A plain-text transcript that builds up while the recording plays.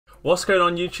What's going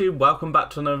on YouTube? Welcome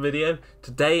back to another video.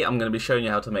 Today I'm going to be showing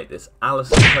you how to make this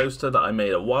Alisson poster that I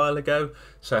made a while ago.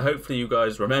 So hopefully you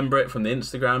guys remember it from the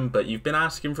Instagram, but you've been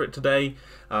asking for it today.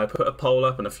 I put a poll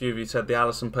up and a few of you said the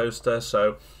Alisson poster,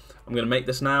 so I'm going to make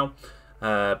this now.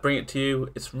 Bring it to you.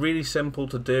 It's really simple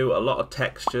to do, a lot of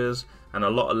textures and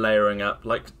a lot of layering up,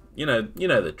 like you know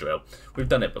the drill. We've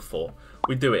done it before.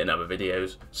 We do it in other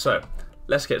videos. So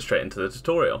let's get straight into the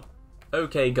tutorial.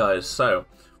 Okay guys, so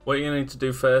what you're going to need to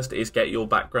do first is get your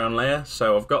background layer.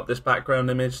 So I've got this background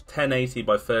image 1080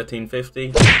 by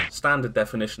 1350, standard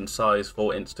definition size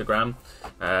for Instagram.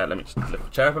 Let me just lift the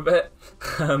chair up a bit.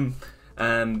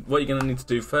 And what you're going to need to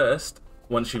do first,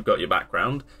 once you've got your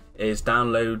background, is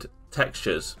download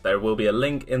textures. There will be a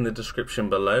link in the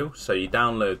description below, so you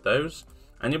download those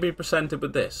and you'll be presented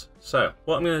with this. So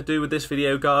what I'm going to do with this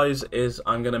video guys is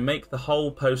I'm going to make the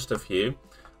whole poster for you.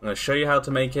 I'm going to show you how to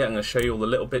make it, I'm going to show you all the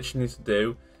little bits you need to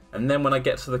do, and then when I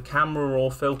get to the camera raw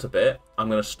filter bit, I'm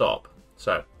going to stop.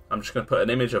 So I'm just going to put an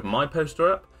image of my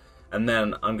poster up, and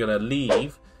then I'm going to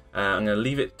leave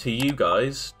it to you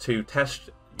guys to test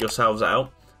yourselves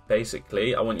out.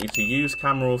 Basically, I want you to use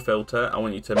camera raw filter, I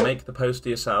want you to make the poster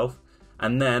yourself,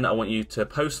 and then I want you to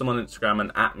post them on Instagram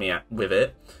and at me with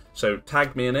it. So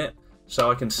tag me in it,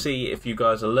 so I can see if you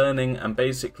guys are learning and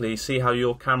basically see how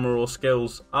your camera raw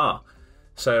skills are.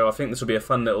 So I think this will be a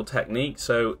fun little technique.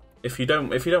 So if you don't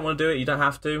want to do it, you don't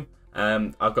have to.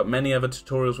 I've got many other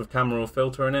tutorials with camera raw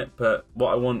filter in it, but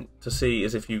what I want to see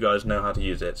is if you guys know how to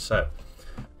use it. So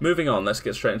moving on, let's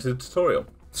get straight into the tutorial.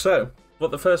 So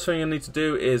what the first thing you need to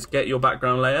do is get your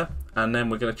background layer, and then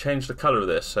we're going to change the color of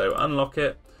this. So unlock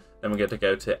it, then we're going to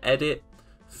go to edit,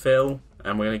 fill,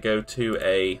 and we're going to go to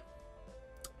a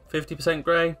 50%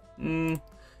 gray.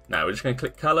 Now we're just going to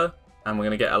click color, and we're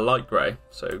going to get a light grey,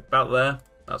 so about there,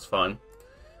 that's fine,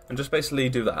 and just basically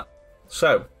do that.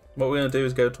 So what we're going to do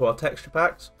is go to our texture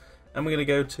packs, and we're going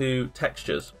to go to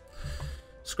textures,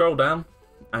 scroll down,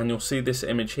 and you'll see this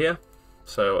image here.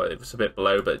 So it's a bit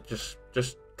below, but just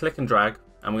click and drag,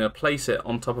 and we're going to place it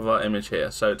on top of our image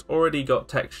here. So it's already got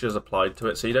textures applied to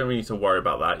it, so you don't really need to worry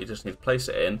about that, you just need to place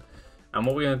it in. And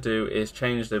what we're going to do is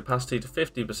change the opacity to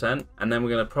 50%, and then we're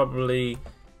going to probably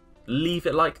leave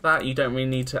it like that. You don't really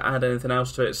need to add anything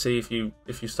else to it. See if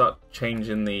you start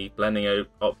changing the blending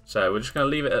up. So we're just going to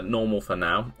leave it at normal for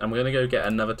now, and we're going to go get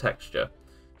another texture.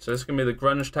 So this is going to be the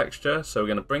grunge texture. So we're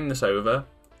going to bring this over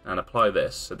and apply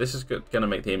this. So this is going to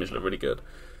make the image look really good.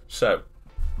 So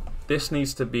this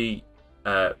needs to be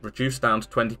reduced down to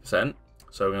 20%.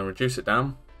 So we're going to reduce it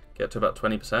down, get to about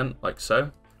 20%, like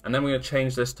so. And then we're going to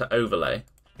change this to overlay.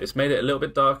 It's made it a little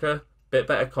bit darker, bit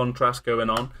better contrast going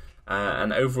on.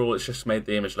 And overall it's just made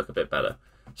the image look a bit better.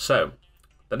 So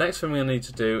the next thing we're going to need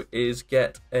to do is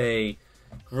get a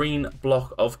green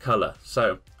block of color.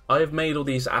 So I have made all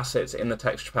these assets in the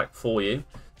texture pack for you,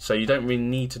 so you don't really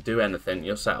need to do anything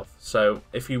yourself. So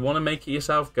if you want to make it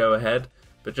yourself, go ahead,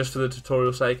 but just for the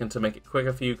tutorial sake and to make it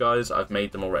quicker for you guys, I've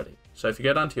made them already. So if you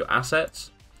go down to your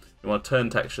assets, you want to turn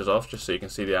textures off just so you can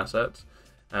see the assets,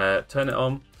 turn it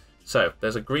on. So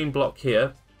there's a green block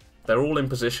here. They're all in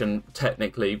position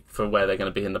technically for where they're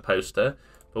going to be in the poster,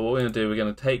 but what we're going to do, we're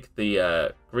going to take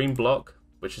the green block,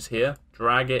 which is here,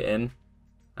 drag it in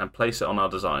and place it on our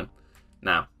design.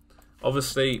 Now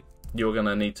obviously you're going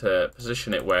to need to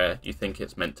position it where you think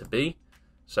it's meant to be,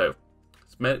 so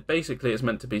basically it's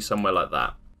meant to be somewhere like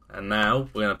that. And now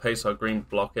we're going to paste our green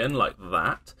block in like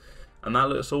that, and that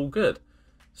looks all good.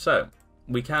 So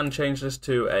we can change this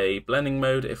to a blending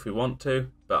mode if we want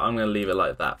to, but I'm going to leave it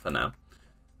like that for now.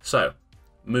 So,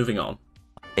 moving on.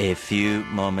 A few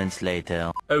moments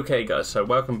later. Okay guys, so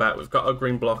welcome back. We've got our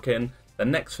green block in. The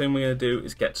next thing we're going to do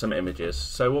is get some images.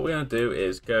 So what we're going to do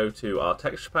is go to our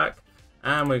texture pack,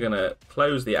 and we're going to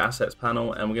close the assets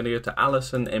panel, and we're going to go to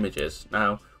Alisson images.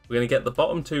 Now, we're going to get the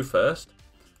bottom two first.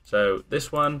 So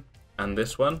this one and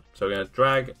this one. So we're going to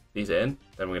drag these in,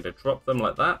 then we're going to drop them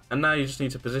like that. And now you just need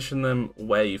to position them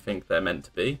where you think they're meant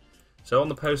to be. So on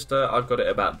the poster, I've got it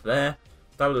about there.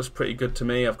 That looks pretty good to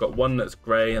me. I've got one that's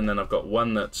grey, and then I've got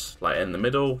one that's like in the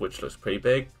middle, which looks pretty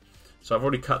big. So I've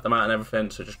already cut them out and everything,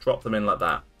 so just drop them in like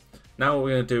that. Now what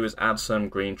we're going to do is add some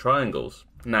green triangles.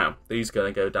 Now these are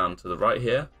going to go down to the right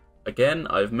here. Again,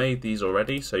 I've made these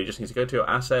already, so you just need to go to your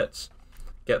assets,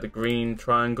 get the green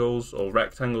triangles or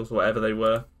rectangles, whatever they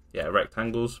were. Yeah,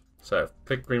 rectangles. So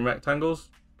click green rectangles,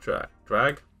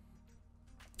 drag,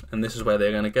 and this is where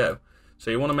they're going to go. So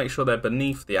you want to make sure they're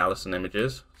beneath the Alisson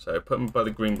images. So put them by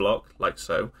the green block, like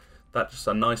so. That's just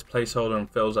a nice placeholder and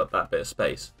fills up that bit of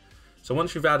space. So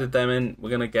once you've added them in,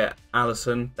 we're going to get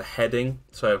Alisson, the heading.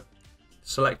 So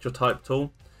select your type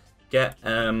tool, get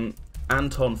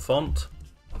Anton font,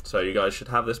 So you guys should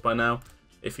have this by now.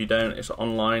 If you don't, it's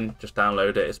online, just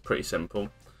download it, it's pretty simple.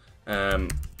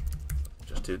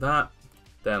 Just do that.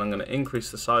 Then I'm going to increase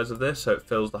the size of this so it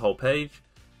fills the whole page,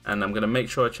 and I'm going to make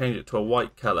sure I change it to a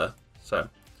white colour, so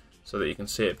that you can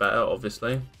see it better,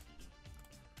 obviously.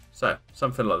 So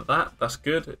something like that, that's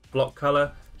good. Block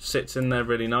colour sits in there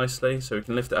really nicely, so we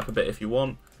can lift it up a bit if you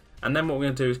want. And then what we're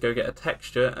going to do is go get a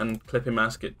texture and clip and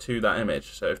mask it to that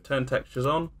image. So if turn textures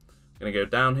on, I'm going to go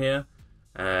down here.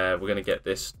 We're going to get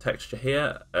this texture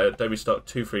here, Adobe Stock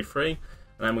 233, and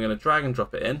then we're going to drag and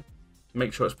drop it in.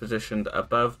 Make sure it's positioned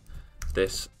above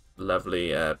this lovely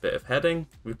bit of heading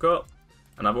we've got.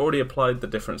 And I've already applied the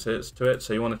differences to it,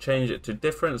 so you want to change it to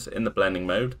difference in the blending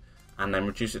mode, and then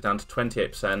reduce it down to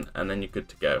 28%, and then you're good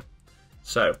to go.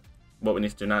 So what we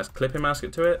need to do now is clip and mask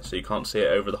it to it, so you can't see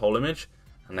it over the whole image.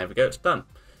 And there we go, it's done.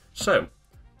 So,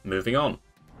 moving on.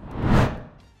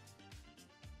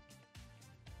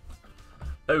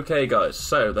 Okay guys,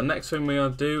 so the next thing we're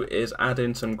going to do is add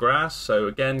in some grass. So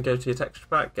again, go to your texture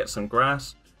pack, get some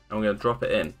grass, and we're going to drop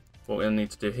it in. What we're going to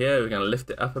need to do here, we're going to lift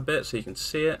it up a bit so you can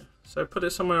see it. So put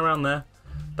it somewhere around there.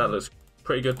 That looks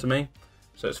pretty good to me.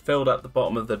 So it's filled up the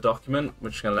bottom of the document.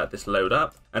 We're just going to let this load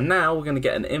up. And now we're going to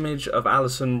get an image of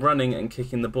Alisson running and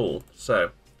kicking the ball.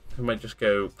 So we might just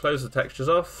go close the textures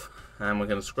off, and we're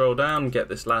going to scroll down, get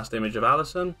this last image of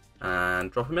Alisson,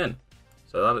 and drop him in.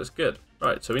 So that looks good.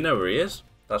 Right, so we know where he is.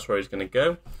 That's where he's going to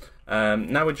go.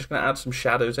 Now we're just going to add some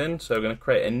shadows in. So we're going to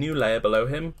create a new layer below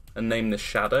him and name this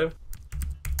shadow.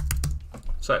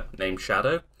 So name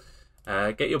shadow.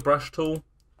 Get your brush tool.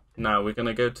 Now we're going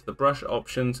to go to the brush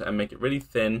options and make it really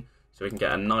thin so we can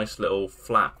get a nice little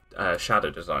flat shadow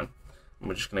design. And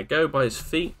we're just going to go by his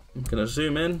feet. I'm going to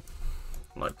zoom in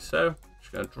like so.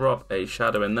 Just going to drop a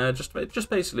shadow in there. It just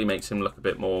basically makes him look a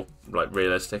bit more like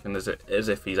realistic and as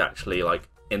if he's actually like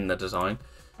in the design.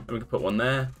 And we can put one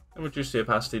there and reduce the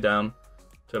opacity down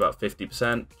to about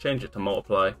 50%. Change it to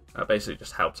multiply. That basically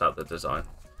just helps out the design.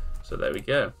 So there we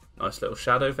go. Nice little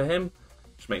shadow for him.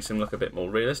 Just makes him look a bit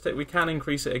more realistic. We can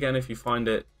increase it again if you find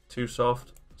it too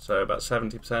soft. So about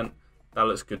 70%. That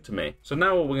looks good to me. So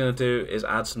now what we're going to do is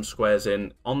add some squares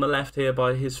in on the left here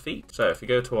by his feet. So if we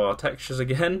go to our textures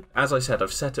again, as I said,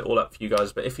 I've set it all up for you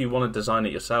guys, but if you want to design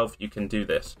it yourself, you can do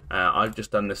this. I've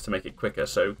just done this to make it quicker.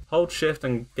 So hold shift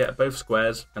and get both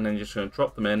squares, and then you're just going to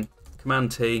drop them in,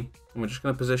 Command T, and we're just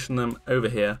going to position them over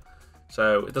here.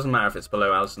 So it doesn't matter if it's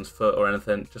below Alisson's foot or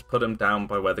anything, just put them down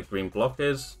by where the green block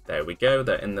is. There we go,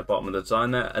 they're in the bottom of the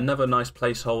design there. Another nice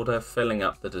placeholder filling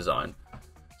up the design.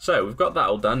 So we've got that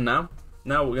all done now.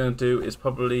 Now what we're going to do is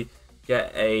probably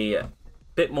get a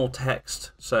bit more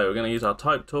text. So we're going to use our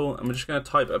type tool and we're just going to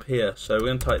type up here. So we're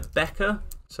going to type Becca.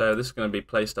 So this is going to be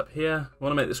placed up here. We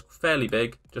want to make this fairly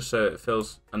big just so it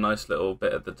fills a nice little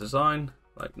bit of the design,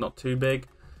 like not too big.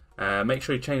 Make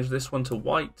sure you change this one to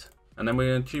white, and then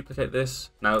we're going to duplicate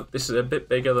this. Now this is a bit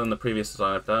bigger than the previous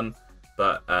design I've done,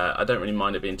 but I don't really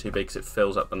mind it being too big because it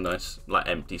fills up the nice like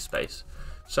empty space.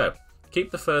 So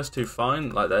keep the first two fine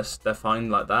like this, they're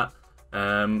fine like that.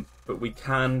 But we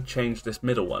can change this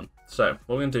middle one. So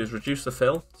what we're going to do is reduce the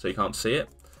fill so you can't see it,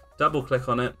 double click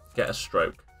on it, get a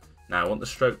stroke. Now I want the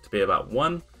stroke to be about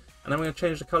 1, and then we're going to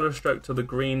change the color of stroke to the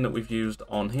green that we've used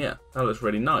on here. That looks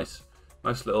really nice.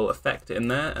 Nice little effect in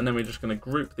there, and then we're just going to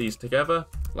group these together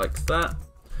like that,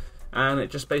 and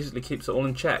it just basically keeps it all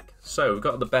in check. So we've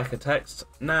got the Becca text.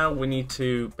 Now we need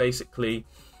to basically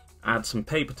add some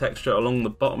paper texture along the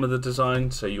bottom of the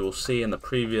design, so you will see in the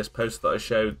previous post that I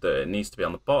showed that it needs to be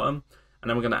on the bottom, and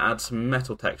then we're going to add some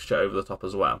metal texture over the top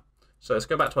as well. So let's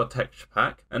go back to our texture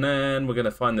pack, and then we're going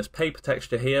to find this paper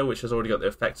texture here which has already got the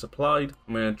effects applied,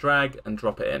 and we're going to drag and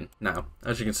drop it in. Now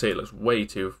as you can see, it looks way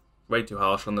too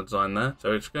harsh on the design there, so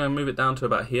we're just going to move it down to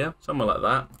about here, somewhere like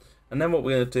that. And then what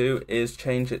we're going to do is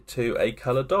change it to a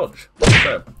color dodge.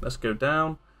 So let's go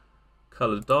down,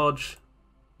 color dodge,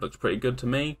 looks pretty good to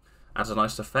me. Adds a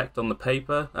nice effect on the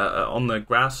paper, on the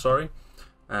grass, sorry,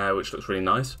 which looks really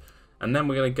nice. And then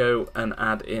we're going to go and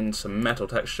add in some metal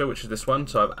texture, which is this one.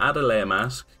 So I've added a layer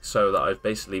mask so that I've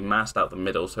basically masked out the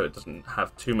middle so it doesn't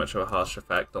have too much of a harsh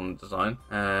effect on the design.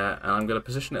 And I'm going to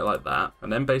position it like that.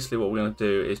 And then basically what we're going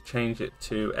to do is change it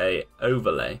to a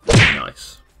overlay.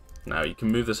 Nice. Now you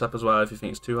can move this up as well if you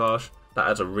think it's too harsh. That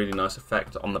adds a really nice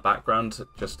effect on the background.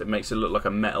 Just it makes it look like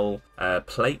a metal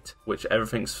plate, which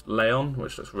everything's lay on,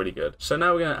 which looks really good. So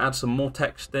now we're going to add some more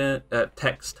text in.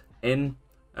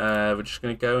 We're just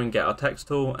going to go and get our text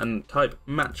tool and type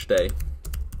match day.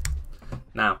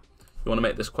 Now you want to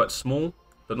make this quite small,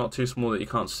 but not too small that you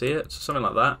can't see it. So something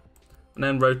like that, and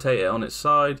then rotate it on its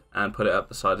side and put it up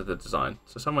the side of the design.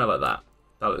 So somewhere like that.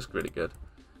 That looks really good.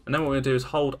 And then what we're going to do is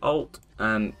hold Alt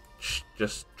and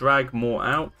just drag more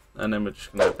out, and then we're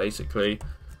just going to basically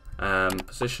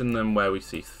position them where we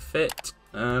see fit.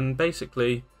 And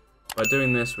basically by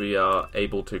doing this we are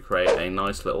able to create a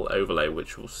nice little overlay,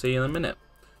 which we'll see in a minute.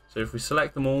 So if we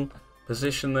select them all,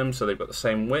 position them so they've got the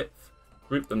same width,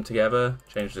 group them together,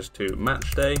 change this to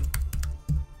match day.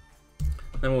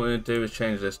 Then what we're going to do is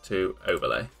change this to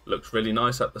overlay. Looks really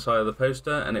nice at the side of the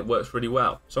poster and it works really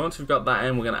well. So once we've got that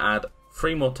in, we're going to add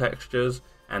 3 more textures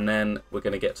and then we're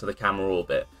going to get to the camera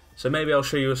orbit. So maybe I'll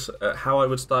show you how I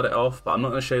would start it off, but I'm not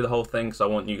going to show you the whole thing because I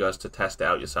want you guys to test it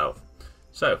out yourself.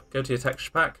 So go to your texture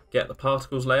pack, get the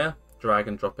particles layer, drag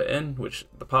and drop it in, which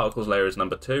the particles layer is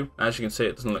number 2. As you can see,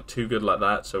 it doesn't look too good like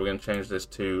that, so we're going to change this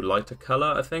to lighter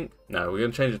color, I think. No, we're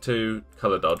going to change it to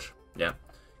color dodge. Yeah,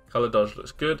 color dodge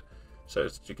looks good. So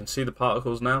you can see the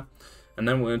particles now. And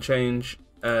then we're going to change,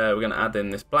 we're going to add in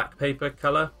this black paper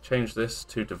color, change this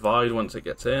to divide once it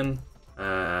gets in. If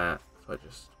I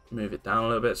just move it down a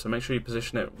little bit, so make sure you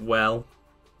position it well,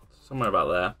 somewhere about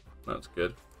there. That's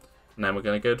good. And then we're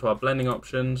going to go to our blending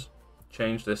options,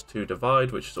 change this to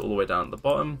divide, which is all the way down at the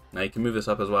bottom. Now you can move this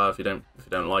up as well if you don't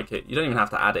like it. You don't even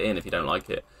have to add it in if you don't like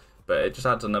it, but it just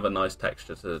adds another nice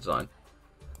texture to the design.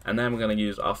 And then we're going to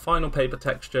use our final paper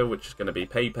texture, which is going to be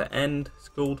paper end, it's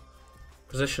called.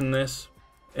 Position this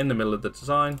in the middle of the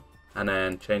design and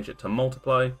then change it to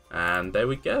multiply, and there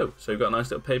we go. So we've got a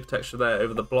nice little paper texture there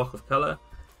over the block of color,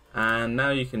 and now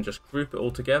you can just group it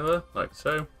all together like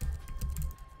so.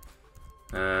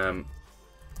 And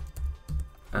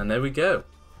there we go.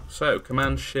 So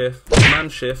Command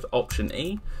Shift Option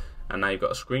E, and now you've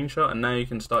got a screenshot, and now you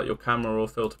can start your camera raw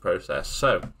filter process.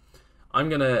 So I'm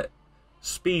gonna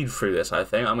speed through this. I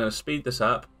think I'm gonna speed this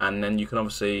up, and then you can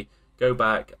obviously go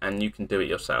back and you can do it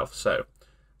yourself. So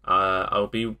I'll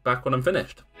be back when I'm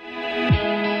finished.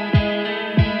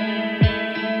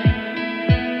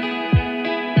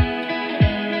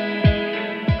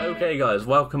 Okay guys,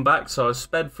 welcome back. So I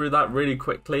sped through that really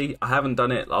quickly. I haven't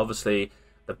done it obviously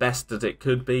the best as it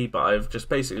could be, but I've just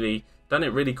basically done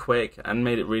it really quick and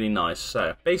made it really nice.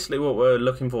 So basically what we're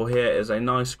looking for here is a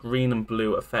nice green and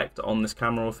blue effect on this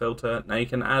camera raw filter. Now you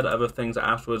can add other things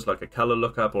afterwards like a color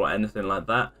lookup or anything like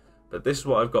that, but this is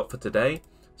what I've got for today.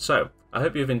 So I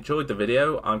hope you've enjoyed the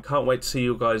video. I can't wait to see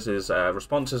you guys'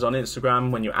 responses on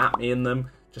Instagram when you at me in them.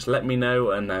 Just let me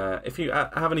know, and if you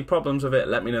have any problems with it,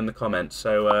 let me know in the comments.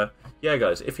 So yeah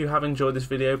guys, if you have enjoyed this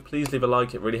video, please leave a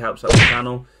like, it really helps out the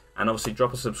channel, and obviously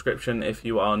drop a subscription if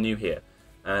you are new here.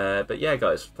 But yeah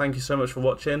guys, thank you so much for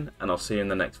watching, and I'll see you in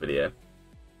the next video.